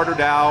as your starter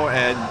now,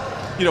 and,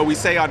 we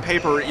say on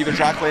paper either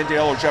Jack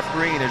Landale or Jeff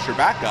Green as your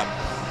backup.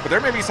 But there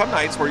may be some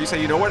nights where you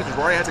say, you know what, if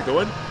Jabari has it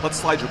going, let's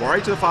slide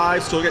Jabari to the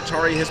 5, still get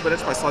Tari his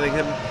minutes by sliding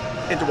him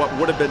into what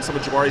would have been some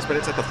of Jabari's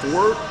minutes at the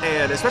 4.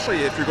 And especially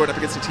if you're going up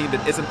against a team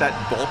that isn't that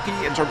bulky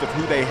in terms of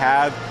who they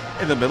have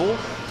in the middle.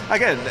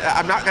 Again,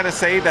 I'm not going to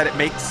say that it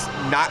makes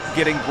not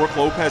getting Brook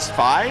Lopez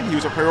fine. He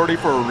was a priority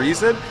for a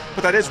reason,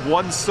 but that is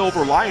one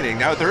silver lining.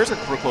 Now, if there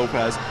isn't Brook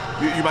Lopez,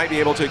 you might be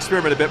able to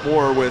experiment a bit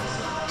more with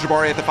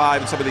Jabari at the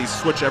 5 and some of these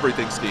switch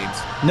everything schemes.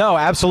 No,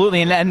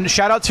 absolutely. And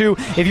shout out to,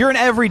 if you're an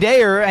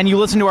everydayer and you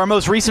listen to our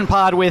most recent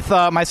pod with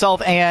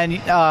myself and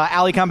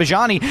Ali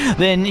Kambajani,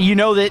 then you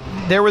know that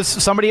there was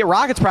somebody at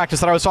Rockets practice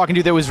that I was talking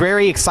to that was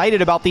very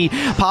excited about the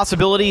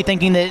possibility,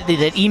 thinking that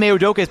Ime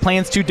Udoka has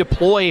plans to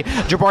deploy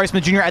Jabari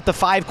Smith Jr. at the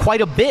 5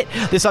 quite a bit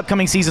this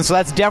upcoming season. So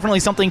that's definitely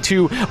something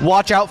to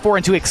watch out for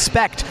and to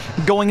expect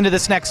going into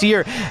this next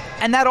year.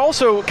 And that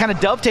also kind of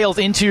dovetails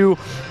into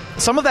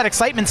some of that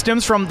excitement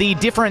stems from the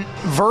different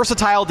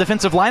versatile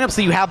defensive lineups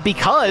that you have,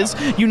 because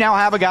you now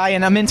have a guy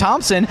in Amin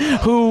Thompson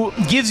who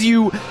gives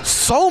you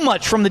so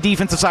much from the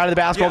defensive side of the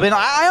basketball. Yeah. And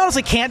I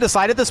honestly can't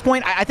decide at this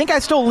point. I think I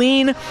still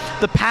lean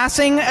the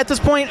passing at this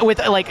point with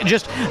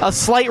just a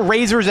slight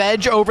razor's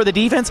edge over the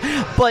defense,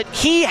 but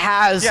he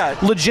has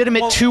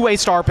legitimate two-way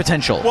star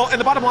potential. Well, and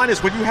the bottom line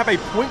is when you have a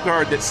point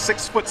guard that's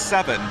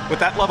 6'7" with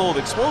that level of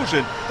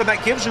explosion, then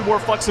that gives you more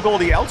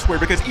flexibility elsewhere,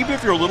 because even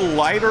if you're a little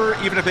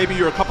lighter, even if maybe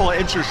you're a couple of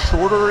inches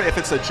shorter, if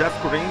it's a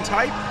Jeff Green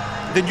type,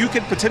 then you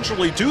can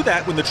potentially do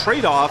that when the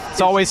trade-off.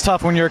 It's always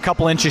tough when you're a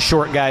couple inches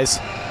short, guys.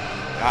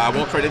 I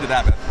won't trade into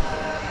that,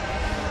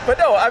 man. But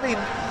no, I mean,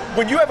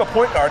 when you have a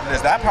point guard that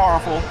is that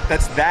powerful,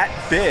 that's that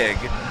big,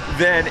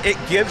 then it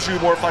gives you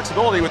more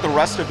flexibility with the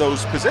rest of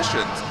those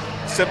positions.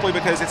 Simply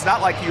because it's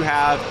not like you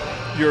have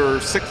your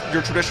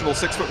traditional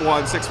 6'1",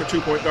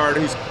 6'2" point guard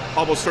who's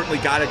almost certainly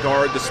got to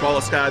guard the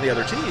smallest guy on the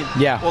other team.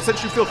 Yeah. Well,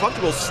 since you feel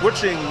comfortable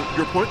switching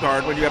your point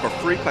guard when you have a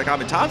freak like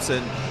Amin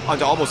Thompson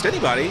onto almost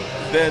anybody,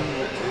 then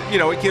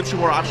it gives you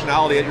more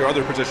optionality at your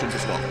other positions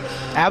as well.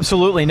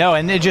 Absolutely, no,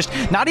 and it just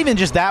not even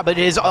just that, but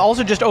it is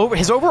also just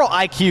his overall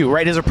IQ,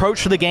 right? His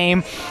approach to the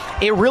game.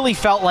 It really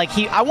felt like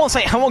I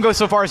won't go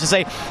so far as to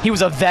say he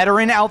was a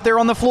veteran out there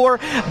on the floor,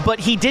 but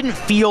he didn't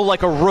feel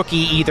like a rookie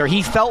either.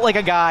 He felt like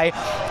a guy,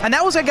 and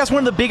that was, I guess, one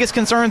of the biggest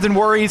concerns and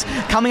worries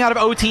coming out of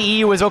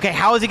OTE was, okay,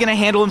 how is he going to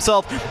handle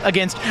himself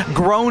against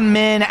grown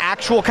men,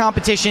 actual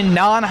competition,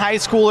 non-high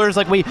schoolers?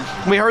 Like we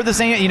heard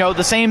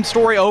the same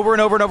story over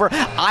and over and over.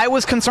 I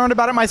was concerned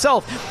about it myself.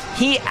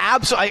 He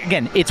absolutely,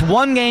 again, it's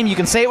one game. You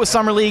can say it was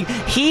Summer League.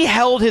 He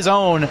held his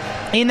own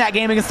in that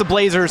game against the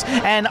Blazers,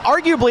 and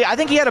arguably, I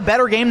think he had a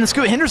better game than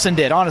Scoot Henderson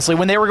did, honestly,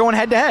 when they were going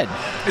head-to-head.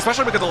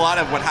 Especially because a lot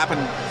of what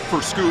happened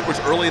for Scoot was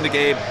early in the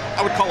game,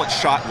 I would call it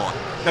shot luck.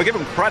 Now, give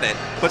him credit,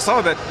 but some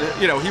of it,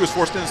 he was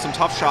forced into some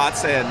tough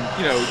shots and,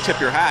 tip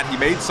your hat, he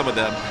made some of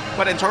them.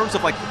 But in terms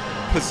of,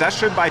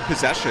 possession by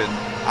possession,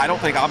 I don't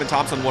think Amin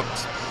Thompson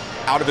looked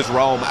out of his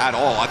realm at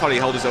all. I thought he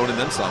held his own and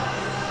then some.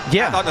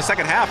 Yeah. I thought in the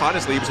second half,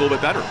 honestly, he was a little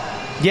bit better.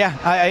 Yeah,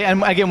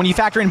 and again, when you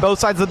factor in both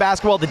sides of the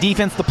basketball, the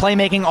defense, the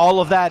playmaking, all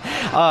of that,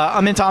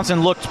 Amin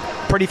Thompson looked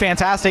pretty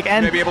fantastic.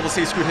 And you may be able to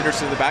see Scoot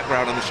Henderson in the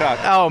background on the shot.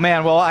 Oh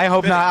man, well I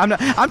hope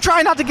not. I'm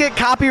trying not to get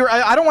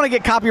copyright. I don't want to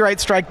get copyright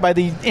striked by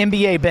the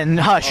NBA. Ben,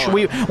 hush.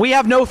 Oh. We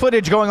have no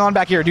footage going on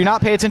back here. Do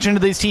not pay attention to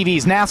these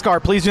TVs.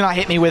 NASCAR, please do not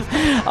hit me with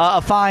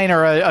a fine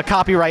or a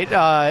copyright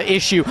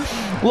issue.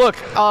 Look,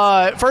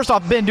 first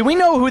off, Ben, do we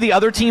know who the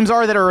other teams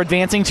are that are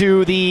advancing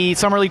to the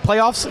Summer League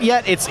playoffs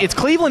yet? It's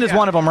Cleveland is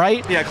one of them,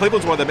 right? Yeah,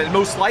 Cleveland's one of them, and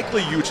most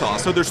likely Utah.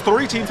 So there's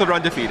 3 teams that are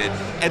undefeated,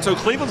 and so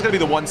Cleveland's going to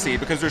be the 1 seed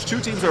because there's 2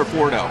 teams that are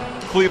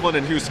 4-0, Cleveland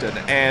and Houston,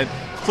 and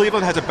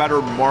Cleveland has a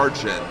better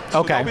margin.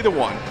 So okay. They'll be the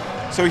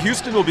 1. So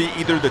Houston will be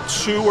either the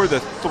 2 or the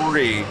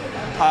 3.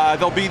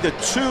 They'll be the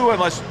 2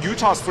 unless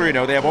Utah's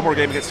 3-0. They have one more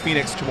game against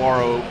Phoenix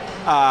tomorrow.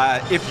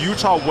 If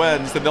Utah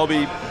wins, then they'll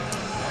be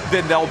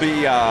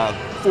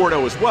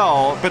 4-0 as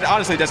well, but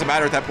honestly it doesn't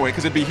matter at that point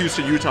because it'd be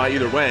Houston, Utah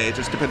either way. It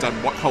just depends on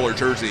what color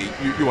jersey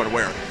you want to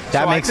wear.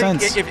 That makes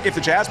sense. If the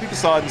Jazz beat the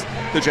Suns,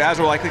 the Jazz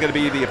are likely going to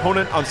be the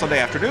opponent on Sunday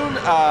afternoon.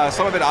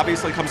 Some of it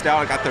obviously comes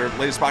down. I got their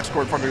latest box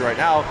score in front of me right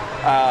now.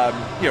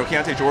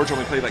 Keontae George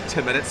only played like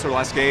 10 minutes their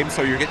last game,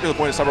 so you're getting to the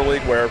point of Summer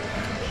League where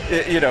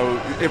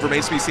it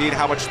remains to be seen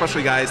how much,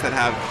 especially guys that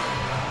have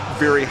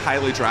very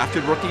highly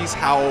drafted rookies,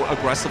 how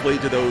aggressively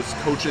do those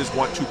coaches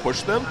want to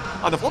push them?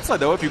 On the flip side,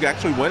 though, if you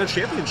actually win a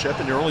championship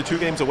and you're only 2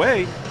 games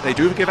away, they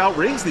do give out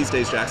rings these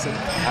days, Jackson.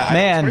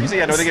 Man. It's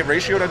crazy. I know they get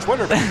ratioed on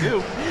Twitter, but they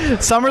do.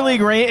 Summer League,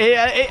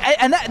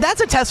 and that's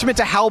a testament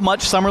to how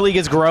much Summer League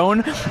has grown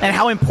and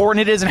how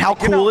important it is and how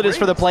cool it is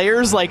for the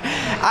players. Like,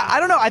 I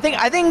don't know.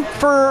 I think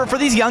for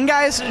these young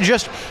guys,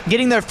 just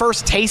getting their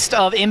first taste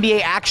of NBA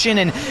action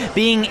and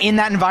being in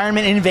that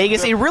environment in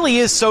Vegas, it really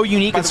is so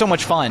unique and so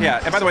much fun. Yeah,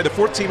 and by the way, the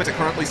 4th team as it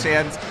currently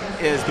stands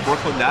is the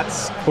Brooklyn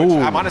Nets, which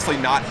I'm honestly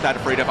not that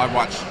afraid of.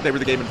 They were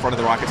the game in front of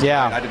the Rockets.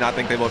 Yeah. I did not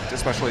think they looked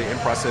especially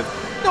impressive.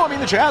 No, I mean,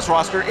 the Jazz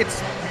roster,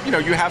 it's,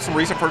 you have some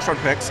recent first-round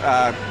picks,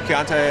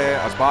 Keontae,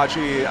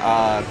 Asbaji,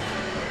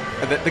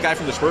 the guy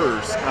from the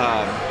Spurs,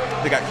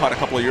 they got caught a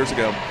couple of years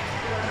ago.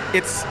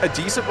 It's a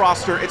decent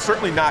roster. It's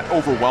certainly not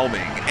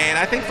overwhelming. And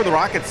I think for the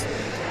Rockets,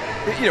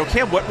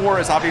 Cam Whitmore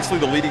is obviously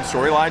the leading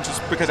storyline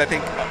just because I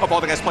think of all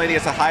the guys playing, he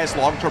has the highest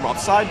long-term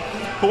upside.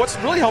 But what's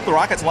really helped the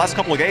Rockets the last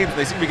couple of games, and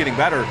they seem to be getting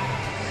better,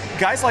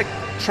 guys like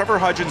Trevor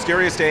Hudgens,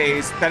 Darius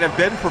Days, that have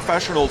been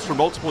professionals for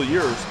multiple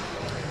years,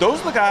 those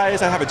are the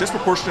guys that have a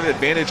disproportionate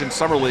advantage in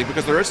Summer League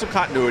because there is some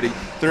continuity,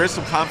 there is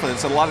some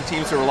confidence, and a lot of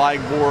teams are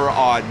relying more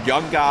on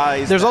young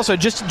guys. There's also,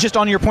 just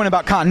on your point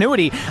about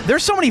continuity,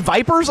 there's so many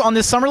Vipers on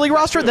this Summer League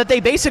roster that they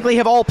basically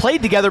have all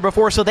played together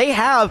before, so they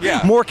have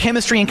more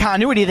chemistry and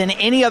continuity than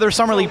any other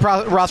Summer League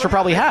roster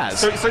probably has.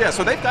 So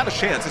they've got a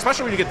chance,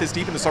 especially when you get this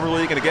deep in the Summer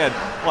League, and again,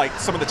 like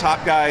some of the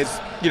top guys,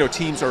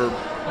 teams are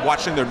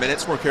watching their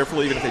minutes more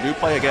carefully, even if they do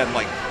play. Again,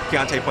 like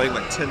Keontae playing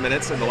like 10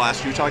 minutes in the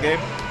last Utah game.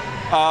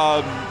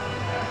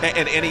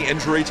 And any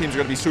injury, teams are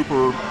going to be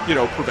super,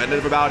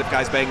 preventative about. If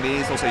guys bang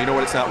knees, they'll say, you know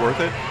what, it's not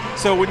worth it.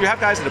 So when you have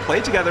guys that have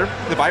played together,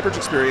 the Vipers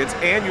experience,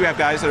 and you have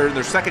guys that are in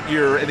their second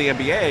year in the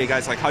NBA,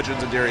 guys like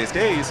Hudgens and Darius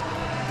Days,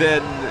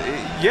 then,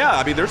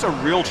 there's a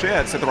real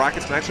chance that the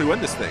Rockets can actually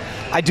win this thing.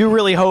 I do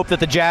really hope that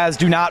the Jazz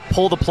do not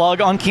pull the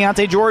plug on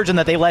Keontae George and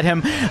that they let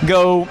him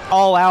go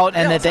all out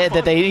and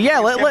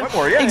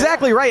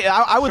exactly right.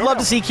 I would love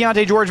to see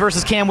Keontae George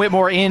versus Cam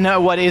Whitmore in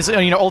what is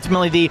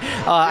ultimately the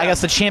I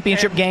guess the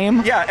championship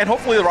game. Yeah, and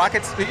hopefully the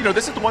Rockets.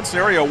 This is the one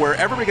scenario where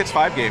everybody gets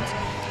 5 games,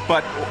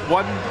 but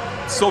one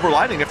silver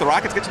lining, if the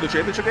Rockets get to the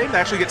championship game, they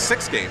actually get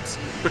 6 games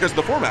because of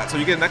the format. So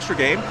you get an extra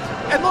game.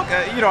 And look,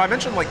 I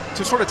mentioned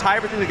to sort of tie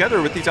everything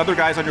together with these other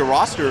guys on your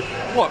roster.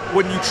 Look,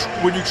 when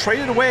you trade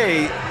it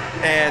away,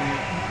 and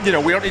we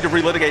don't need to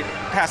relitigate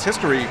past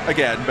history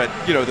again, but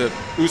the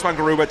Usman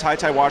Garuba,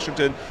 Ty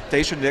Washington,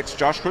 Daisha Nix,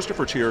 Josh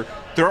Christopher tier,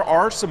 there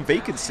are some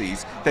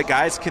vacancies that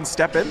guys can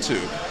step into.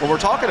 When we're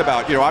talking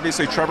about,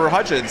 obviously Trevor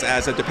Hudgens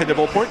as a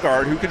dependable point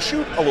guard who can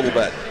shoot a little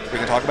bit. We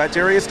can talk about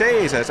Darius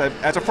Days as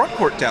a front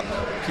court depth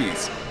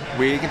piece.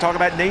 We can talk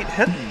about Nate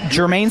Hinton.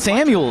 Jermaine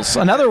Samuels,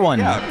 another one.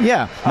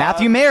 Yeah.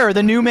 Matthew Mayer,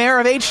 the new mayor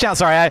of H-Town.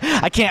 Sorry,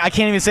 I can't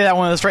even say that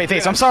one with a straight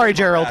face. I'm sorry,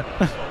 Gerald.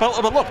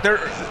 But look,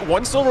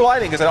 one silver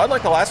lining is that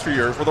unlike the last few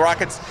years where the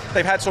Rockets,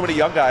 they've had so many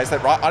young guys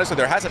that honestly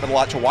there hasn't been a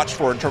lot to watch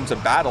for in terms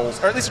of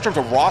battles, or at least in terms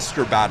of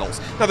roster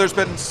battles. Now there's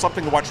been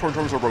something to watch for in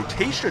terms of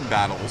rotation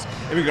battles,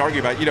 and we can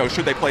argue about,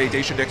 should they play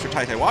Daisha Nix or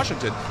Ty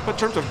Washington, but in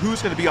terms of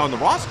who's going to be on the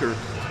roster,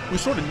 we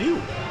sort of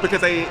knew because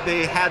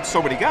they had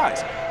so many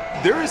guys.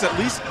 There is at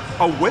least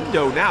a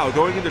window now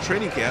going into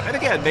training camp. And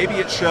again, maybe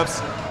it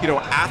shifts,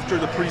 after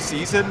the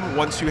preseason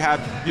once you have,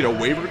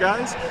 waiver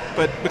guys.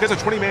 But because of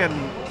 20-man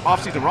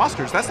offseason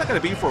rosters, that's not going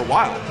to be for a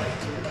while.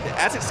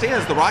 As it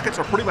stands, the Rockets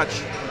are pretty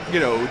much,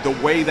 the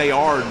way they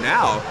are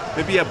now.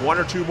 Maybe you have 1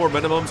 or 2 more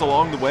minimums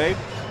along the way.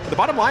 But the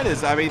bottom line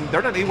is,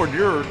 they're not anywhere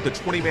near the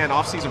 20-man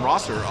offseason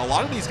roster. A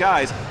lot of these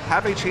guys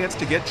have a chance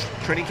to get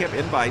training camp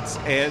invites.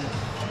 And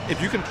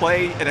if you can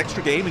play an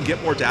extra game and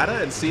get more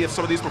data and see if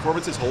some of these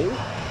performances hold,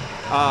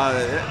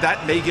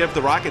 that may give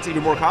the Rockets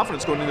even more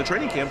confidence going into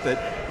training camp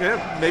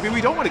that maybe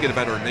we don't want to get a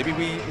veteran. Maybe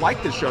we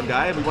like this young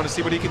guy and we want to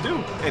see what he can do,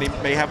 and he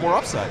may have more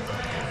upside.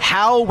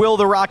 how will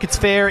the Rockets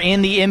fare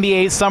in the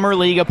NBA Summer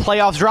League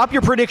playoffs? Drop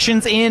your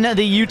predictions in the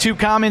YouTube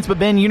comments. But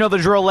Ben, you know the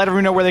drill. Let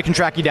everyone know where they can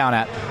track you down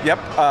at. Yep,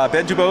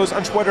 Ben Dubose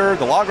on Twitter,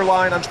 The Logger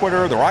Line on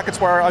Twitter, The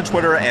Rockets Wire on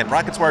Twitter, and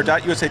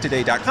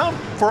rocketswire.usatoday.com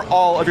for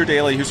all of your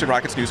daily Houston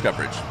Rockets news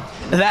coverage.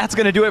 That's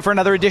going to do it for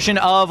another edition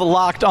of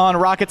Locked On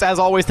Rockets. As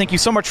always, thank you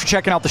so much for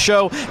checking out the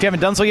show. If you haven't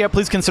done so yet,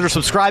 please consider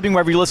subscribing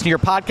wherever you listen to your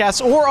podcasts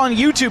or on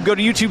YouTube. Go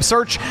to YouTube,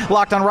 search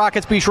Locked On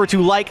Rockets. Be sure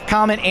to like,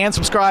 comment, and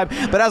subscribe.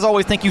 But as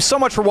always, thank you so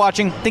much for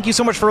watching. Thank you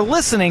so much for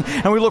listening.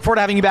 And we look forward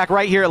to having you back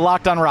right here at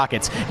Locked On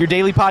Rockets, your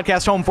daily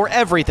podcast home for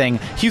everything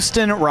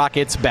Houston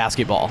Rockets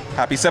basketball.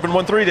 Happy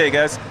 7-1-3 day,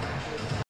 guys.